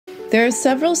There are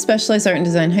several specialized art and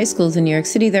design high schools in New York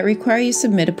City that require you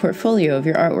submit a portfolio of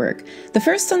your artwork. The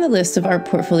first on the list of art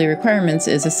portfolio requirements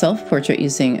is a self-portrait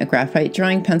using a graphite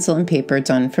drawing pencil and paper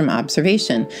done from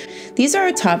observation. These are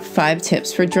our top 5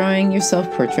 tips for drawing your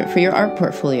self-portrait for your art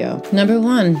portfolio. Number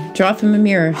 1, draw from a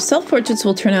mirror. Self-portraits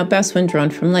will turn out best when drawn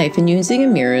from life, and using a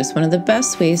mirror is one of the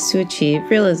best ways to achieve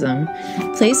realism.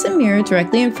 Place a mirror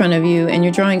directly in front of you and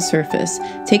your drawing surface.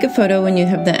 Take a photo when you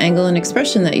have the angle and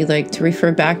expression that you like to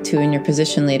refer back to in your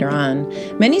position later on.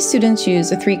 Many students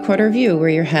use a 3/4 view where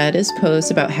your head is posed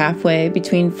about halfway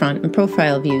between front and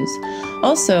profile views.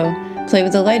 Also, play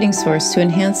with the lighting source to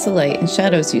enhance the light and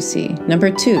shadows you see.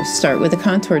 Number 2, start with a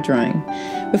contour drawing.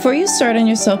 Before you start on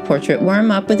your self-portrait, warm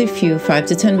up with a few 5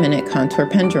 to 10 minute contour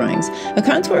pen drawings. A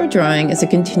contour drawing is a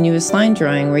continuous line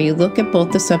drawing where you look at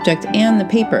both the subject and the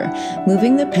paper,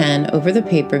 moving the pen over the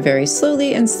paper very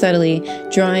slowly and steadily,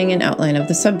 drawing an outline of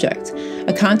the subject.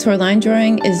 A contour line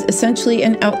drawing is essentially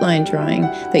an outline drawing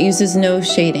that uses no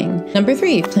shading. Number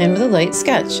 3, plan with a light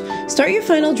sketch. Start your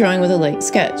final drawing with a light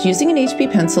sketch. Using an HB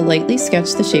pencil, lightly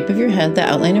sketch the shape of your head, the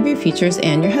outline of your features,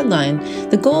 and your headline.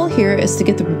 The goal here is to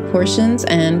get the proportions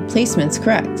and placements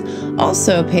correct.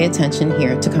 Also, pay attention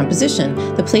here to composition,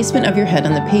 the placement of your head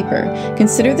on the paper.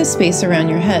 Consider the space around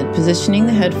your head. Positioning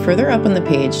the head further up on the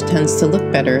page tends to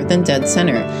look better than dead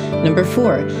center. Number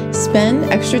 4, spend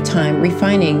extra time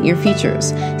refining your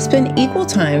features. Spend equal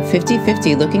time,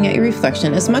 50-50, looking at your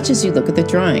reflection as much as you look at the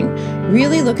drawing.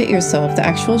 Really look at yourself, the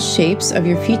actual shapes of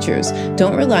your features.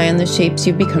 Don't rely on the shapes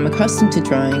you've become accustomed to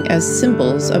drawing as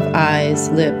symbols of eyes,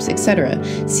 lips, etc.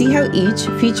 See how each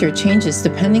feature changes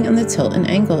depending on the tilt and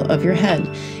angle of your head.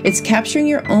 It's capturing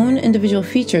your own individual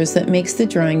features that makes the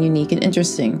drawing unique and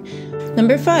interesting.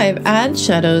 Number 5, add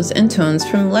shadows and tones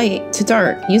from light to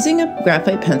dark. Using a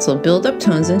graphite pencil, build up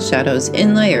tones and shadows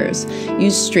in layers.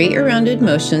 Use straight or rounded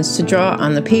motions to draw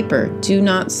on the paper. Do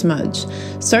not smudge.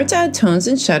 Start to add tones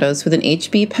and shadows with an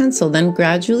HB pencil, then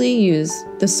gradually use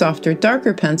the softer,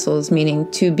 darker pencils, meaning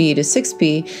 2B to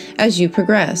 6B, as you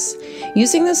progress.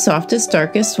 Using the softest,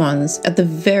 darkest ones at the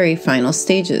very final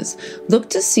stages. Look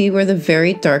to see where the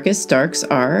very darkest darks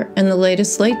are and the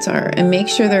lightest lights are, and make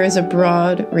sure there is a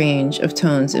broad range of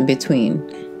tones in between.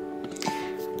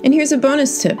 And here's a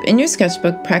bonus tip. In your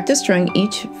sketchbook, practice drawing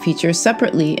each feature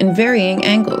separately in varying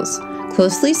angles.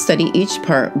 Closely study each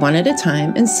part one at a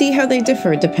time and see how they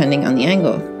differ depending on the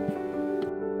angle.